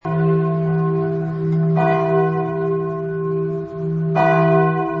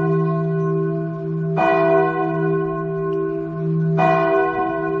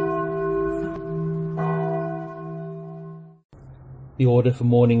order for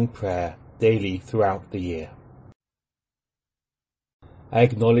morning prayer daily throughout the year. I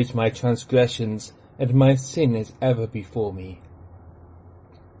acknowledge my transgressions, and my sin is ever before me.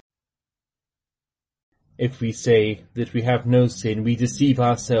 If we say that we have no sin, we deceive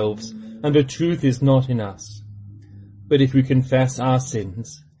ourselves, and the truth is not in us. But if we confess our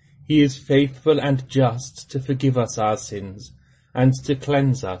sins, he is faithful and just to forgive us our sins, and to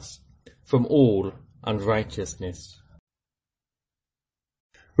cleanse us from all unrighteousness.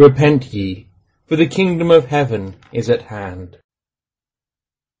 Repent ye, for the kingdom of heaven is at hand.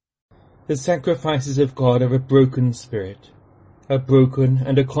 The sacrifices of God are a broken spirit. A broken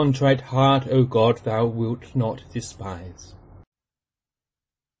and a contrite heart, O God, thou wilt not despise.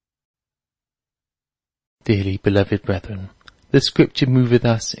 Dearly beloved brethren, the Scripture moveth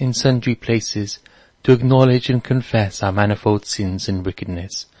us in sundry places to acknowledge and confess our manifold sins and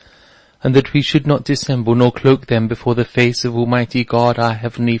wickedness, and that we should not dissemble nor cloak them before the face of Almighty God our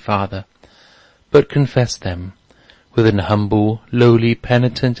Heavenly Father, but confess them with an humble, lowly,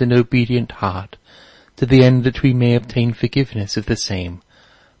 penitent and obedient heart, to the end that we may obtain forgiveness of the same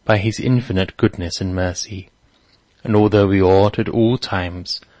by his infinite goodness and mercy. And although we ought at all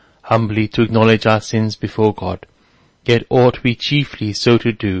times humbly to acknowledge our sins before God, yet ought we chiefly so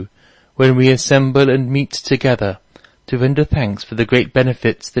to do when we assemble and meet together, to render thanks for the great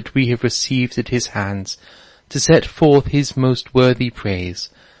benefits that we have received at his hands, to set forth his most worthy praise,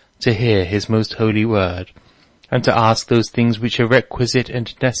 to hear his most holy word, and to ask those things which are requisite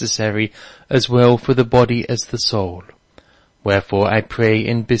and necessary as well for the body as the soul. Wherefore I pray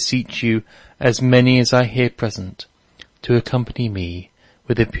and beseech you, as many as are here present, to accompany me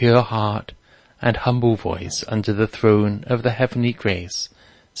with a pure heart and humble voice under the throne of the heavenly grace,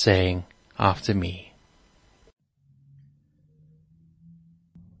 saying after me,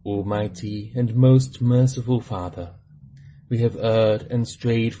 Almighty and most merciful Father, we have erred and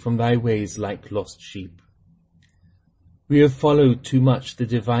strayed from thy ways like lost sheep. We have followed too much the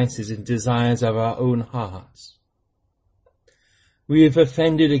devices and desires of our own hearts. We have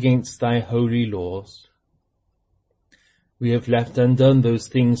offended against thy holy laws. We have left undone those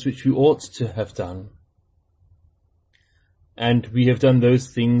things which we ought to have done. And we have done those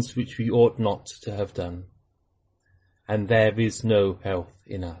things which we ought not to have done. And there is no health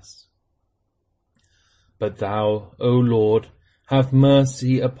in us. But thou, O Lord, have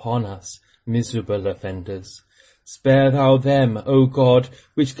mercy upon us, miserable offenders. Spare thou them, O God,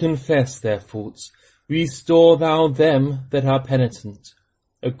 which confess their faults. Restore thou them that are penitent,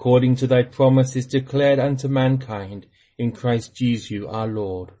 according to thy promises declared unto mankind in Christ Jesus our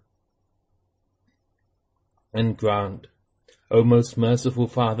Lord. And grant, O most merciful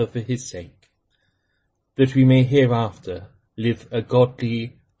Father, for his sake, that we may hereafter live a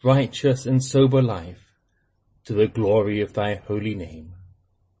godly, righteous, and sober life, to the glory of thy holy name.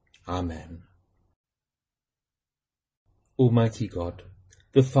 Amen. Almighty God,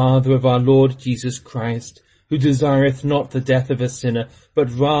 the Father of our Lord Jesus Christ, who desireth not the death of a sinner,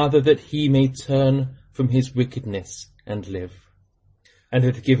 but rather that he may turn from his wickedness and live, and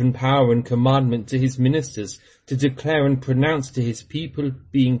hath given power and commandment to his ministers to declare and pronounce to his people,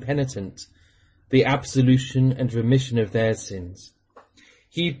 being penitent, the absolution and remission of their sins.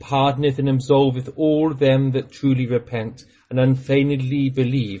 He pardoneth and absolveth all them that truly repent and unfeignedly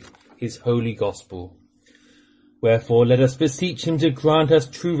believe his holy gospel. Wherefore let us beseech him to grant us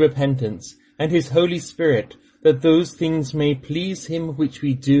true repentance, and his Holy Spirit, that those things may please him which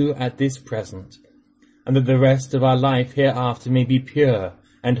we do at this present, and that the rest of our life hereafter may be pure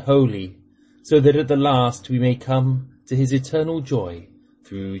and holy, so that at the last we may come to his eternal joy,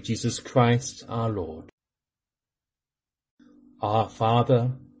 through Jesus Christ our Lord. Our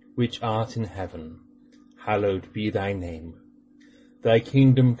Father, which art in heaven, hallowed be thy name. Thy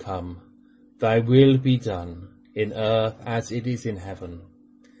kingdom come, thy will be done, in earth as it is in heaven.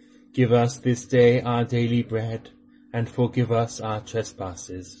 Give us this day our daily bread, and forgive us our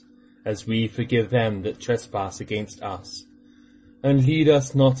trespasses, as we forgive them that trespass against us. And lead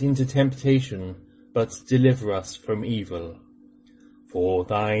us not into temptation, but deliver us from evil. For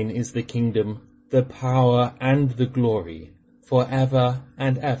thine is the kingdom, the power, and the glory, for ever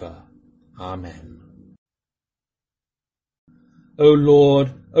and ever. Amen. O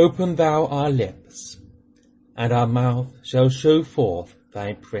Lord, open thou our lips, and our mouth shall show forth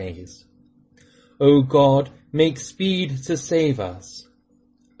thy praise. O God, make speed to save us.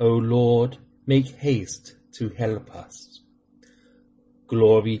 O Lord, make haste to help us.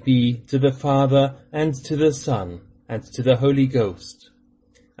 Glory be to the Father, and to the Son, and to the Holy Ghost,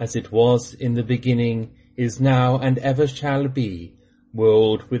 as it was in the beginning, is now, and ever shall be,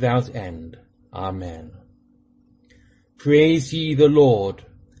 world without end. Amen. Praise ye the Lord.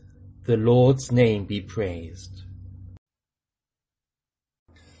 The Lord's name be praised.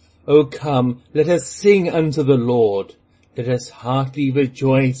 O come, let us sing unto the Lord. Let us heartily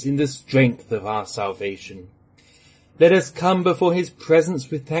rejoice in the strength of our salvation. Let us come before his presence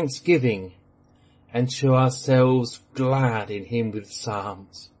with thanksgiving, and show ourselves glad in him with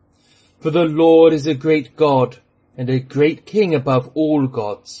psalms. For the Lord is a great God, and a great King above all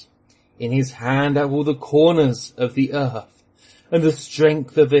gods. In his hand are all the corners of the earth, and the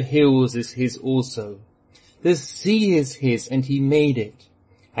strength of the hills is his also. The sea is his, and he made it,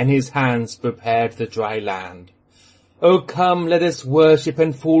 and his hands prepared the dry land. O come, let us worship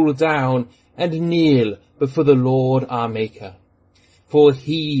and fall down, and kneel before the Lord our Maker. For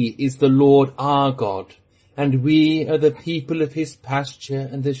he is the Lord our God, and we are the people of his pasture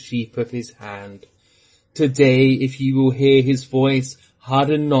and the sheep of his hand. Today, if ye will hear his voice,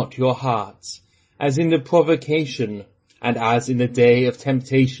 harden not your hearts, as in the provocation, and as in the day of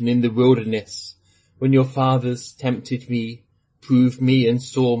temptation in the wilderness, when your fathers tempted me, proved me, and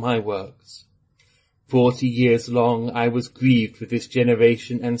saw my works. 40 years long I was grieved with this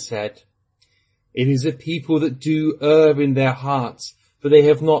generation, and said, It is a people that do err in their hearts, for they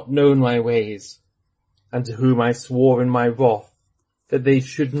have not known my ways, and to whom I swore in my wrath that they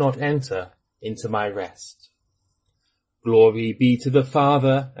should not enter into my rest. Glory be to the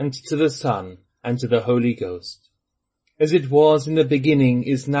Father, and to the Son, and to the Holy Ghost, as it was in the beginning,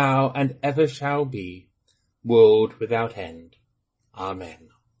 is now, and ever shall be, world without end. Amen.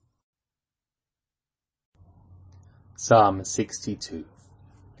 Psalm 62.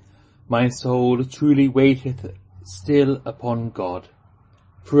 My soul truly waiteth still upon God,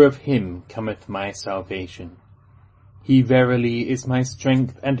 for of him cometh my salvation. He verily is my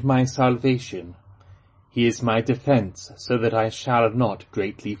strength and my salvation. He is my defence, so that I shall not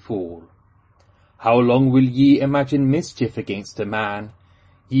greatly fall. How long will ye imagine mischief against a man?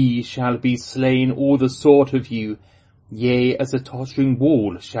 Ye shall be slain all the sort of you. Yea, as a tottering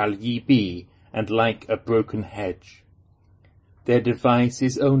wall shall ye be, and like a broken hedge. Their device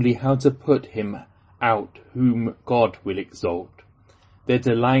is only how to put him out whom God will exalt. Their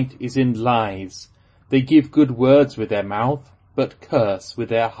delight is in lies. They give good words with their mouth, but curse with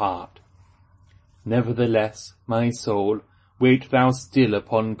their heart. Nevertheless, my soul, wait thou still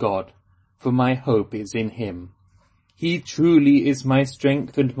upon God, for my hope is in him. He truly is my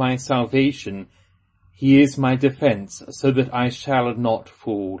strength and my salvation. He is my defence, so that I shall not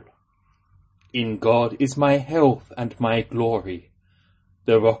fall. In God is my health and my glory,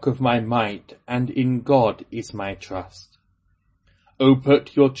 the rock of my might, and in God is my trust. O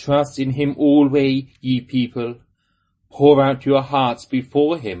put your trust in him always, ye people. Pour out your hearts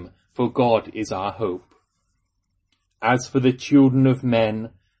before him, for God is our hope. As for the children of men,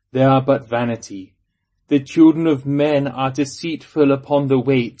 they are but vanity. The children of men are deceitful upon the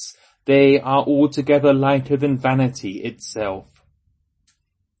weights. They are altogether lighter than vanity itself.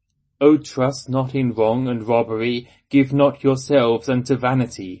 O trust not in wrong and robbery, give not yourselves unto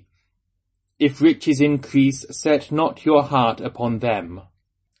vanity. If riches increase, set not your heart upon them.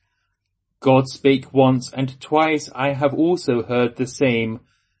 God spake once, and twice I have also heard the same,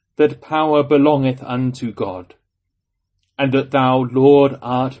 that power belongeth unto God, and that thou, Lord,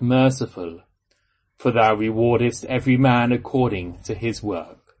 art merciful, for thou rewardest every man according to his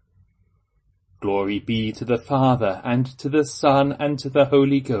work. Glory be to the Father, and to the Son, and to the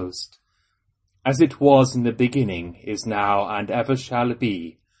Holy Ghost, as it was in the beginning, is now, and ever shall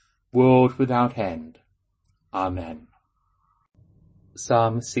be, world without end. Amen.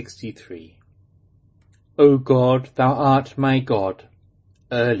 Psalm 63. O God, thou art my God,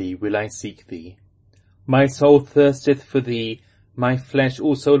 early will I seek thee. My soul thirsteth for thee, my flesh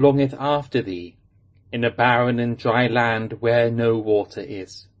also longeth after thee, in a barren and dry land where no water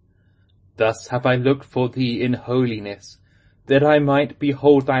is. Thus have I looked for thee in holiness, that I might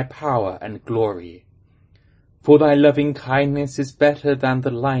behold thy power and glory. For thy loving kindness is better than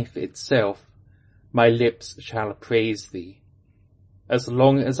the life itself. My lips shall praise thee. As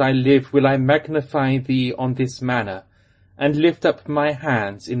long as I live will I magnify thee on this manner, and lift up my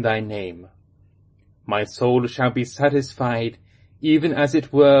hands in thy name. My soul shall be satisfied, even as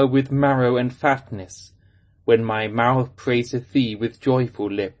it were with marrow and fatness, when my mouth praiseth thee with joyful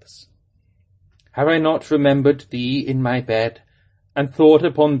lips. Have I not remembered thee in my bed, and thought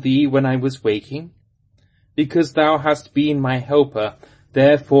upon thee when I was waking? Because thou hast been my helper,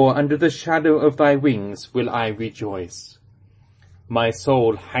 therefore under the shadow of thy wings will I rejoice. My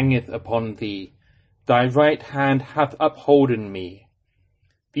soul hangeth upon thee, thy right hand hath upholden me.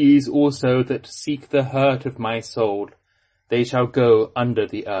 These also that seek the hurt of my soul, they shall go under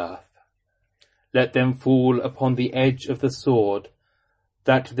the earth. let them fall upon the edge of the sword,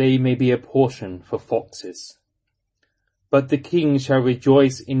 that they may be a portion for foxes. But the king shall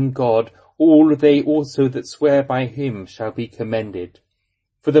rejoice in God, all they also that swear by him shall be commended,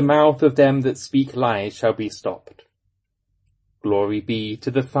 for the mouth of them that speak lies shall be stopped. Glory be to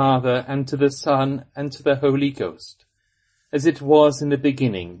the Father, and to the Son, and to the Holy Ghost, as it was in the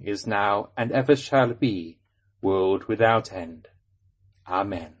beginning, is now, and ever shall be, world without end.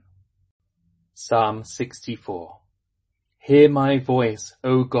 Amen. Psalm 64. Hear my voice,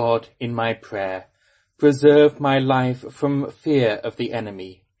 O God, in my prayer. Preserve my life from fear of the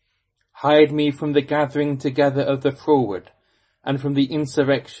enemy. Hide me from the gathering together of the froward, and from the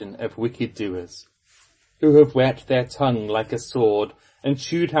insurrection of wicked doers, who have whet their tongue like a sword, and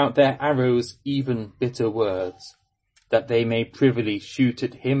shoot out their arrows, even bitter words, that they may privily shoot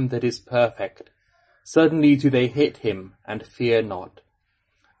at him that is perfect. Suddenly do they hit him, and fear not.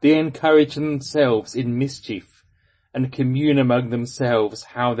 They encourage themselves in mischief, and commune among themselves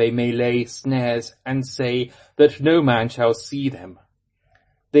how they may lay snares, and say that no man shall see them.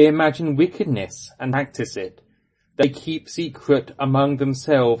 They imagine wickedness, and practice it. They keep secret among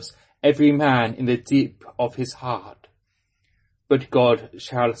themselves, every man in the deep of his heart. But God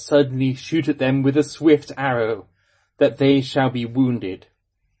shall suddenly shoot at them with a swift arrow, that they shall be wounded.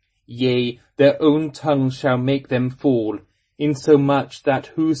 Yea, their own tongue shall make them fall, insomuch that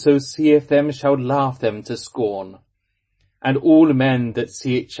whoso seeth them shall laugh them to scorn. And all men that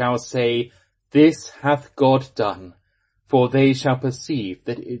see it shall say, This hath God done, for they shall perceive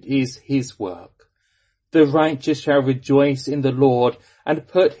that it is his work. The righteous shall rejoice in the Lord, and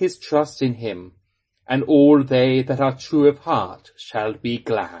put his trust in him, and all they that are true of heart shall be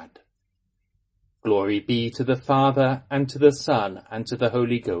glad. Glory be to the Father, and to the Son, and to the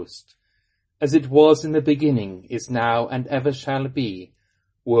Holy Ghost, as it was in the beginning, is now, and ever shall be,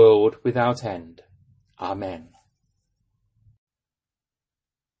 world without end. Amen.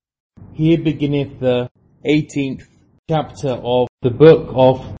 Here beginneth the 18th chapter of the book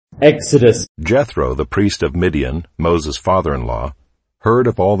of Exodus. Jethro, the priest of Midian, Moses' father-in-law, heard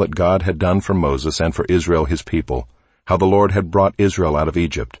of all that God had done for Moses and for Israel his people, how the Lord had brought Israel out of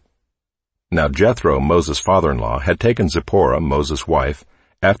Egypt. Now Jethro, Moses' father-in-law, had taken Zipporah, Moses' wife,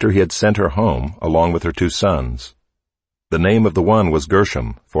 after he had sent her home, along with her 2 sons. The name of the one was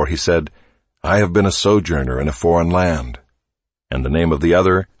Gershom, for he said, I have been a sojourner in a foreign land. And the name of the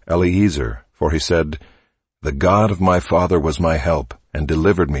other, Eliezer, for he said, The God of my father was my help, and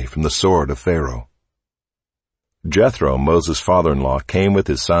delivered me from the sword of Pharaoh. Jethro, Moses' father-in-law, came with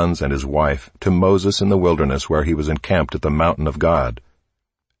his sons and his wife to Moses in the wilderness where he was encamped at the mountain of God.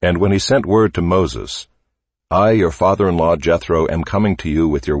 And when he sent word to Moses, I, your father-in-law Jethro, am coming to you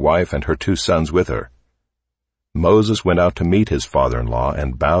with your wife and her 2 sons with her. Moses went out to meet his father-in-law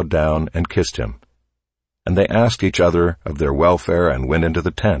and bowed down and kissed him. And they asked each other of their welfare and went into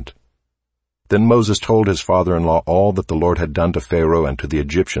the tent. Then Moses told his father-in-law all that the Lord had done to Pharaoh and to the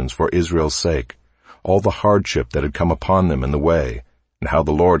Egyptians for Israel's sake, all the hardship that had come upon them in the way, and how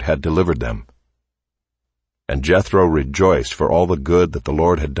the Lord had delivered them. And Jethro rejoiced for all the good that the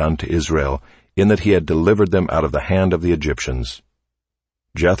Lord had done to Israel, in that he had delivered them out of the hand of the Egyptians.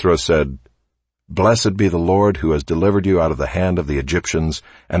 Jethro said, Blessed be the Lord who has delivered you out of the hand of the Egyptians,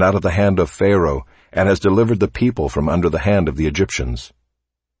 and out of the hand of Pharaoh, and has delivered the people from under the hand of the Egyptians.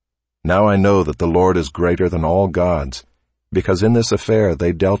 Now I know that the Lord is greater than all gods, because in this affair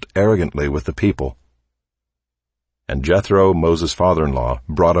they dealt arrogantly with the people. And Jethro, Moses' father-in-law,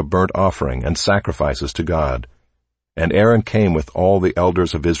 brought a burnt offering and sacrifices to God. And Aaron came with all the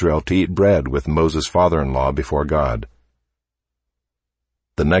elders of Israel to eat bread with Moses' father-in-law before God.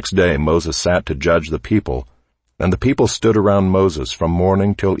 The next day Moses sat to judge the people, and the people stood around Moses from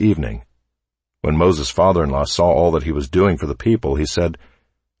morning till evening. When Moses' father-in-law saw all that he was doing for the people, he said,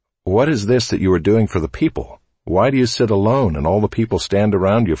 What is this that you are doing for the people? Why do you sit alone, and all the people stand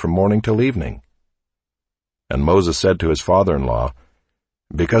around you from morning till evening? And Moses said to his father-in-law,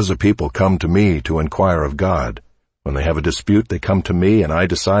 Because the people come to me to inquire of God. When they have a dispute, they come to me, and I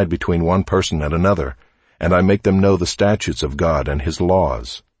decide between one person and another, and I make them know the statutes of God and his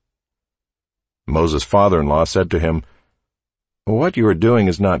laws. Moses' father-in-law said to him, What you are doing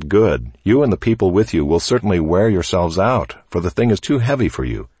is not good. You and the people with you will certainly wear yourselves out, for the thing is too heavy for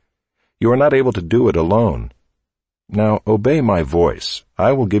you. You are not able to do it alone. Now obey my voice.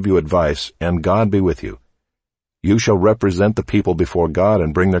 I will give you advice, and God be with you. You shall represent the people before God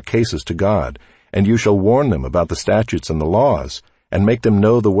and bring their cases to God, and you shall warn them about the statutes and the laws, and make them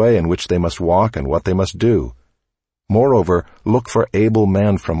know the way in which they must walk and what they must do. Moreover, look for able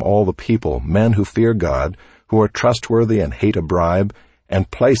men from all the people, men who fear God, who are trustworthy and hate a bribe, and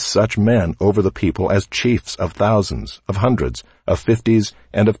place such men over the people as chiefs of thousands, of hundreds, of fifties,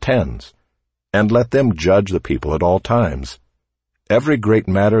 and of tens, and let them judge the people at all times. Every great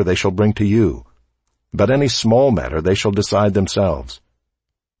matter they shall bring to you, but any small matter they shall decide themselves.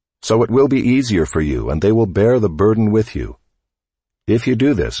 So it will be easier for you, and they will bear the burden with you. If you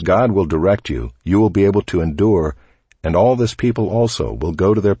do this, God will direct you, you will be able to endure, and all this people also will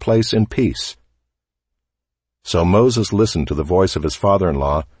go to their place in peace. So Moses listened to the voice of his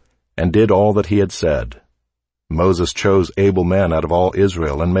father-in-law, and did all that he had said. Moses chose able men out of all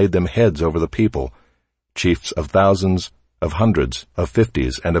Israel, and made them heads over the people, chiefs of thousands, of hundreds, of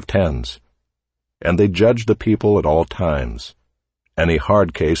fifties, and of tens. And they judged the people at all times. Any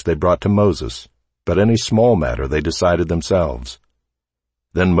hard case they brought to Moses, but any small matter they decided themselves.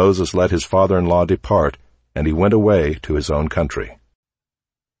 Then Moses let his father-in-law depart, and he went away to his own country.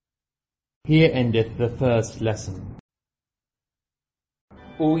 Here endeth the first lesson.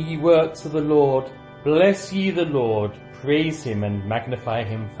 All ye works of the Lord, bless ye the Lord, praise him and magnify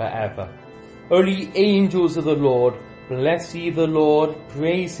him forever. O ye angels of the Lord, bless ye the Lord,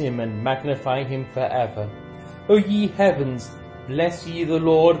 praise him and magnify him forever. O ye heavens, bless ye the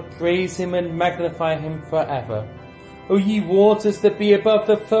Lord, praise him and magnify him forever. O ye waters that be above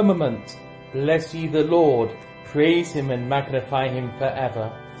the firmament, bless ye the Lord, praise him and magnify him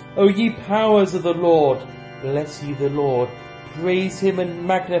forever. O ye powers of the Lord, bless ye the Lord, praise him and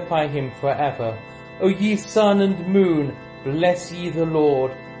magnify him forever. O ye sun and moon, bless ye the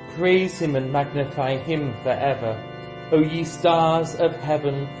Lord, praise him and magnify him forever. O ye stars of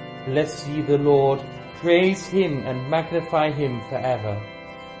heaven, bless ye the Lord, praise him and magnify him forever.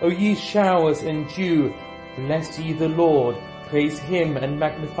 O ye showers and dew, bless ye the Lord, praise him and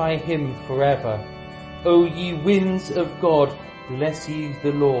magnify him forever. O ye winds of God, bless ye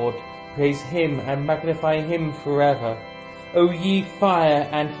the Lord, praise him and magnify him forever. O ye fire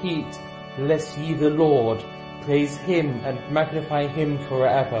and heat, bless ye the Lord, praise him and magnify him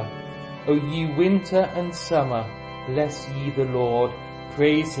forever. O ye winter and summer, bless ye the Lord,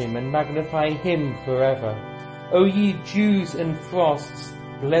 praise him and magnify him forever. O ye dews and frosts,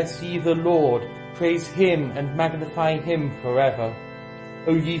 bless ye the Lord, praise him and magnify him forever.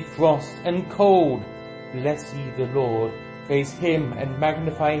 O ye frost and cold, bless ye the Lord, praise him and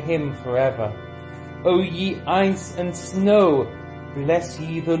magnify him forever. O ye ice and snow, bless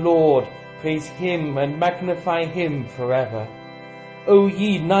ye the Lord, praise him and magnify him forever. O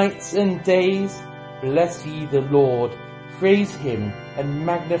ye nights and days, bless ye the Lord, praise him and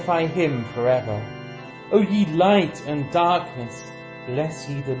magnify him forever. O ye light and darkness, bless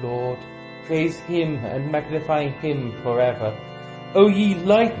ye the Lord, praise him and magnify him forever. O ye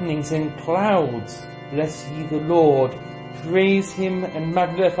lightnings and clouds, bless ye the Lord, praise him and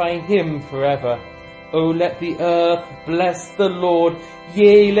magnify him forever. O let the earth bless the Lord,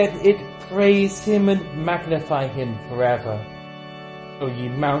 yea, let it praise him and magnify him forever. O ye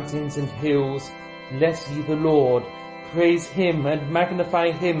mountains and hills, bless ye the Lord, praise him and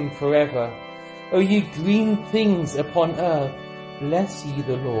magnify him forever. O ye green things upon earth, bless ye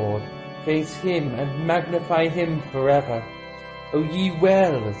the Lord, praise him and magnify him forever. O ye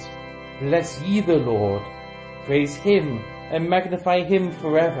wells, bless ye the Lord, praise him and magnify him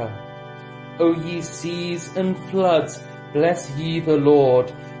forever. O ye seas and floods, bless ye the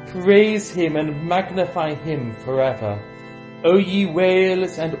Lord, praise him and magnify him forever. O ye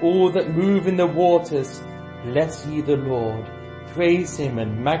whales and all that move in the waters, bless ye the Lord, praise him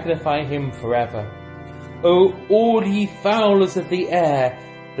and magnify him forever. O all ye fowlers of the air,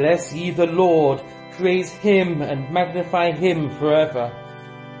 bless ye the Lord, praise him and magnify him forever.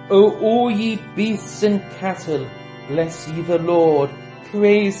 O all ye beasts and cattle, bless ye the Lord,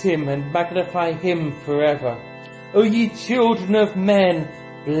 praise him and magnify him forever. O ye children of men,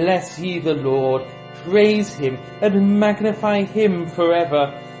 bless ye the Lord, praise him and magnify him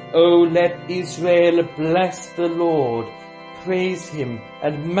forever. O let Israel bless the Lord, praise him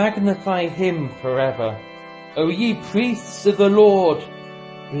and magnify him forever. O ye priests of the Lord,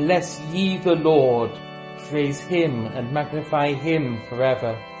 bless ye the Lord, praise him and magnify him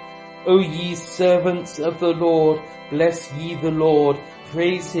forever. O ye servants of the Lord, bless ye the Lord,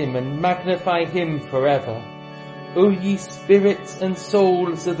 praise him and magnify him forever. O ye spirits and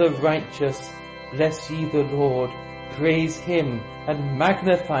souls of the righteous, bless ye the Lord, praise him and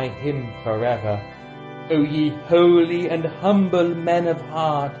magnify him forever. O ye holy and humble men of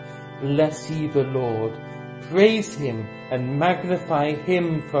heart, bless ye the Lord, praise him and magnify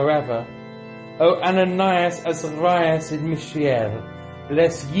him forever. O Ananias, Azarias, and Mishael,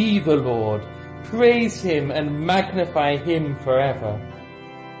 bless ye the Lord, praise him and magnify him forever.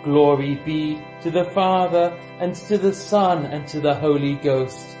 Glory be to the Father, and to the Son, and to the Holy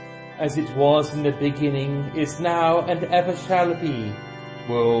Ghost, as it was in the beginning, is now, and ever shall be,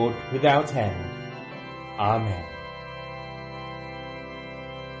 world without end. Amen.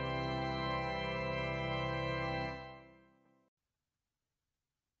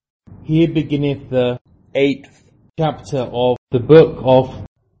 Here beginneth the 8th chapter of the book of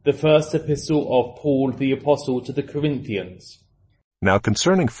the first epistle of Paul the Apostle to the Corinthians. Now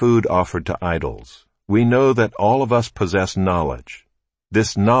concerning food offered to idols, we know that all of us possess knowledge.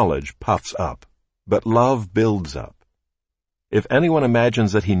 This knowledge puffs up, but love builds up. If anyone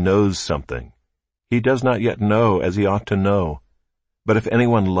imagines that he knows something, he does not yet know as he ought to know. But if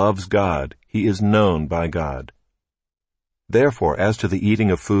anyone loves God, he is known by God. Therefore, as to the eating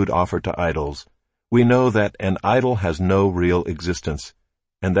of food offered to idols, we know that an idol has no real existence,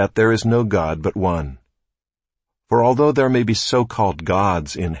 and that there is no God but one. For although there may be so-called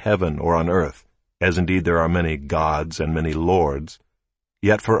gods in heaven or on earth, as indeed there are many gods and many lords,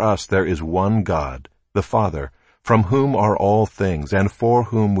 yet for us there is one God, the Father, from whom are all things and for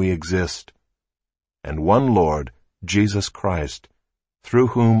whom we exist, and one Lord, Jesus Christ, through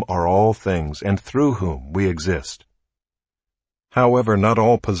whom are all things and through whom we exist. However, not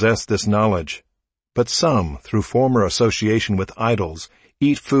all possess this knowledge, but some, through former association with idols,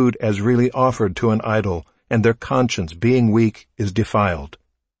 eat food as really offered to an idol, and their conscience, being weak, is defiled.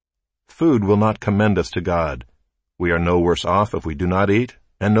 Food will not commend us to God. We are no worse off if we do not eat,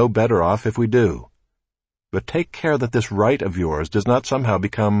 and no better off if we do. But take care that this right of yours does not somehow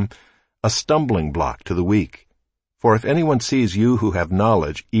become a stumbling block to the weak. For if anyone sees you who have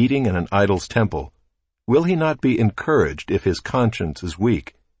knowledge eating in an idol's temple, will he not be encouraged, if his conscience is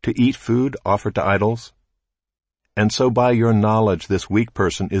weak, to eat food offered to idols? And so by your knowledge this weak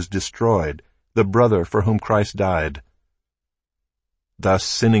person is destroyed, the brother for whom Christ died. Thus,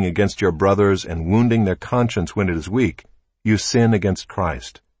 sinning against your brothers and wounding their conscience when it is weak, you sin against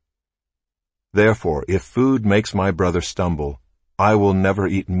Christ. Therefore, if food makes my brother stumble, I will never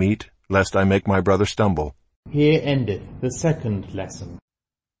eat meat, lest I make my brother stumble. Here endeth the second lesson.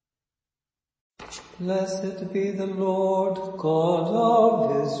 Blessed be the Lord God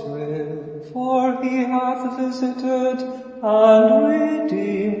of Israel, for he hath visited and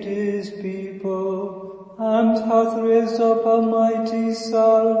redeemed his people, and hath raised up a mighty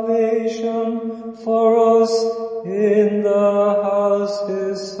salvation for us in the house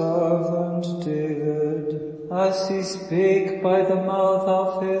his servant David, as he spake by the mouth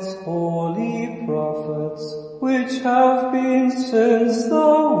of his holy prophets, which have been since the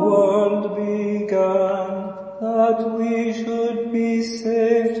world began, that we should be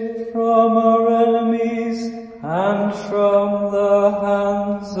saved from our enemies and from the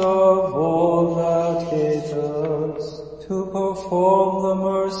hands of all that hate us, to perform the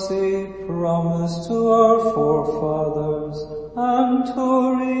mercy promised to our forefathers, and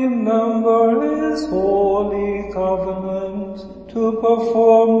to remember his holy covenant, to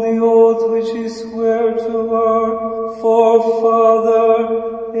perform the oath which he sware to our forefather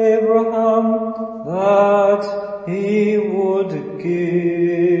Abraham, that he would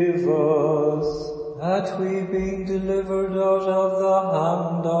give us, that we, being delivered out of the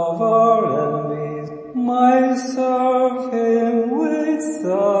hand of our enemies, might serve him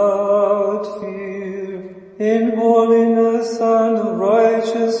without fear, in holiness and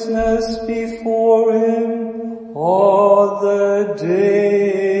righteousness before him all the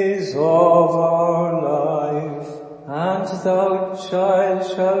days of our life. And thou, child,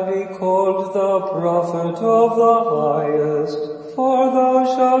 shalt be called the prophet of the highest, for thou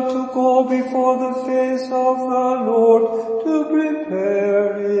shalt to go before the face of the Lord, to prepare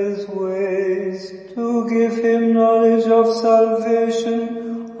his ways, to give him knowledge of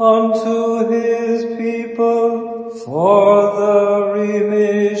salvation unto his people, for the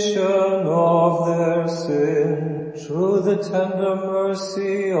remission of their sin, through the tender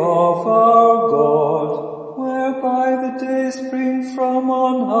mercy of our God, whereby the day spring from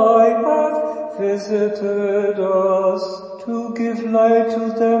on high hath visited us, to give light to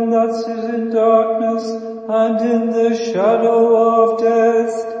them that sit in darkness and in the shadow of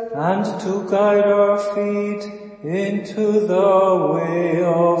death, and to guide our feet into the way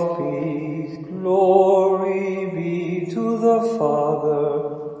of peace. Glory be to the Father,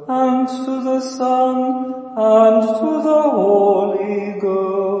 and to the Son, and to the Holy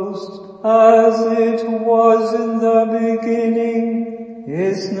Ghost, as it was in the beginning,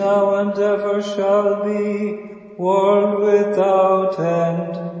 is now, and ever shall be, world without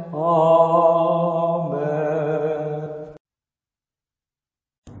end. Amen.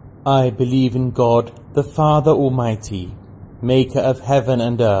 I believe in God, the Father Almighty, maker of heaven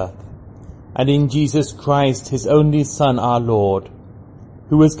and earth, and in Jesus Christ, his only Son, our Lord,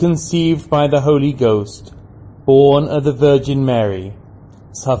 who was conceived by the Holy Ghost, born of the Virgin Mary,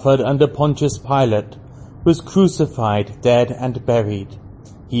 suffered under Pontius Pilate, was crucified, dead, and buried.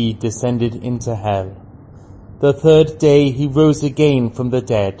 He descended into hell. The third day he rose again from the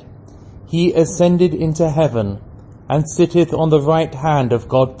dead. He ascended into heaven, and sitteth on the right hand of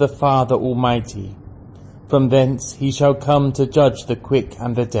God the Father Almighty. From thence he shall come to judge the quick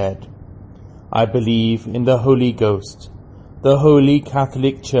and the dead. I believe in the Holy Ghost, the Holy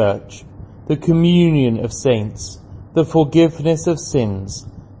Catholic Church, the communion of saints, the forgiveness of sins,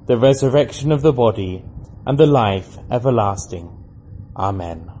 the resurrection of the body, and the life everlasting.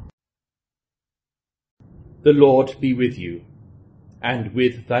 Amen. The Lord be with you, and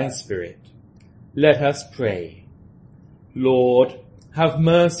with thy spirit. Let us pray. Lord, have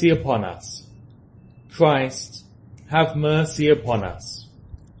mercy upon us. Christ, have mercy upon us.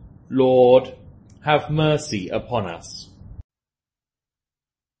 Lord, have mercy upon us.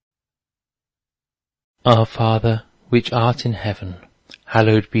 Our Father, which art in heaven,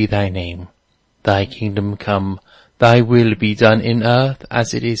 hallowed be thy name. Thy kingdom come, thy will be done in earth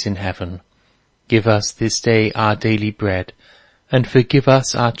as it is in heaven. Give us this day our daily bread, and forgive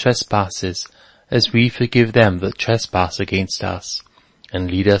us our trespasses, as we forgive them that trespass against us.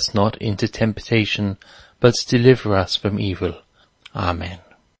 And lead us not into temptation, but deliver us from evil. Amen.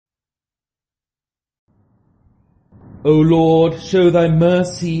 O Lord, show thy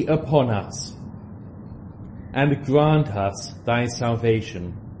mercy upon us, and grant us thy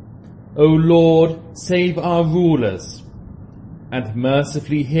salvation. O Lord, save our rulers, and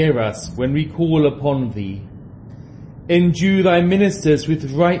mercifully hear us when we call upon thee. Endue thy ministers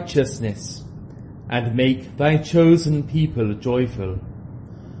with righteousness, and make thy chosen people joyful.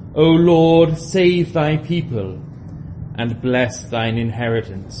 O Lord, save thy people, and bless thine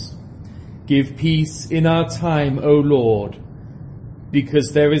inheritance. Give peace in our time, O Lord,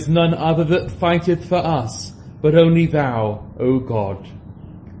 because there is none other that fighteth for us, but only thou, O God.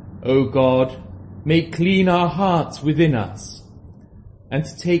 O God, make clean our hearts within us, and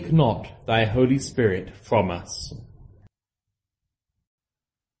take not thy Holy Spirit from us.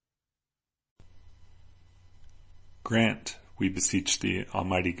 Grant, we beseech thee,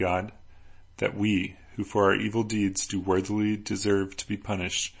 Almighty God, that we, who for our evil deeds do worthily deserve to be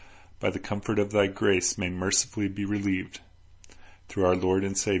punished, by the comfort of thy grace may mercifully be relieved. Through our Lord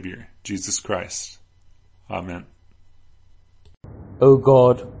and Saviour, Jesus Christ. Amen. O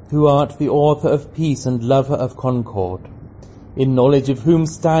God, who art the author of peace and lover of concord, in knowledge of whom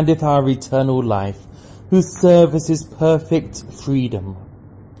standeth our eternal life, whose service is perfect freedom,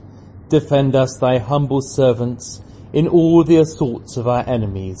 defend us, thy humble servants, in all the assaults of our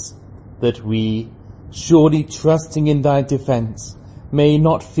enemies, that we, surely trusting in thy defence, may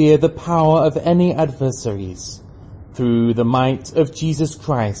not fear the power of any adversaries, through the might of Jesus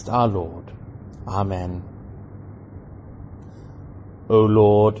Christ our Lord. Amen. O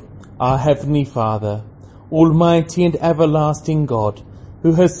Lord, our heavenly Father, almighty and everlasting God,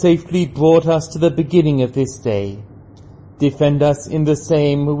 who has safely brought us to the beginning of this day, defend us in the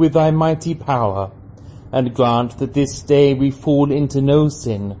same with thy mighty power, and grant that this day we fall into no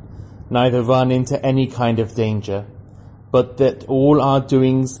sin, neither run into any kind of danger, but that all our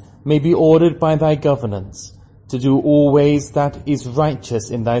doings may be ordered by thy governance, to do always that is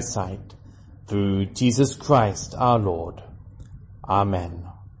righteous in thy sight, through Jesus Christ our Lord. Amen.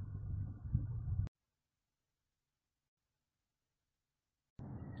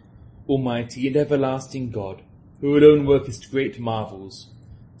 Almighty and everlasting God, who alone workest great marvels,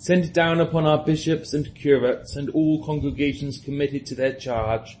 send down upon our bishops and curates and all congregations committed to their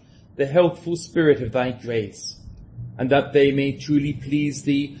charge the healthful spirit of thy grace, and that they may truly please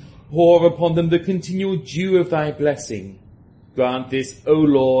thee, pour upon them the continual dew of thy blessing. Grant this, O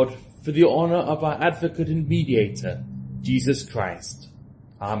Lord, for the honour of our advocate and mediator, Jesus Christ.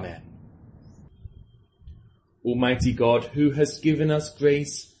 Amen. Almighty God, who has given us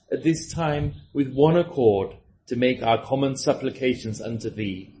grace at this time with one accord to make our common supplications unto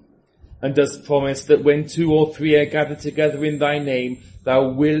thee, and dost promise that when 2 or 3 are gathered together in thy name, thou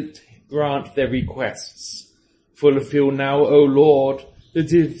wilt grant their requests. Fulfill now, O Lord, the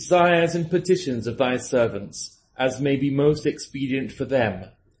desires and petitions of thy servants, as may be most expedient for them,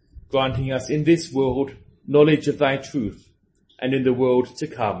 granting us in this world knowledge of thy truth, and in the world to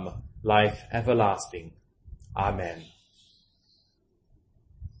come life everlasting. Amen.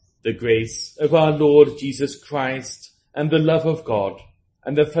 The grace of our Lord Jesus Christ, and the love of God,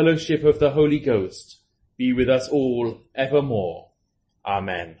 and the fellowship of the Holy Ghost be with us all evermore.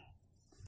 Amen.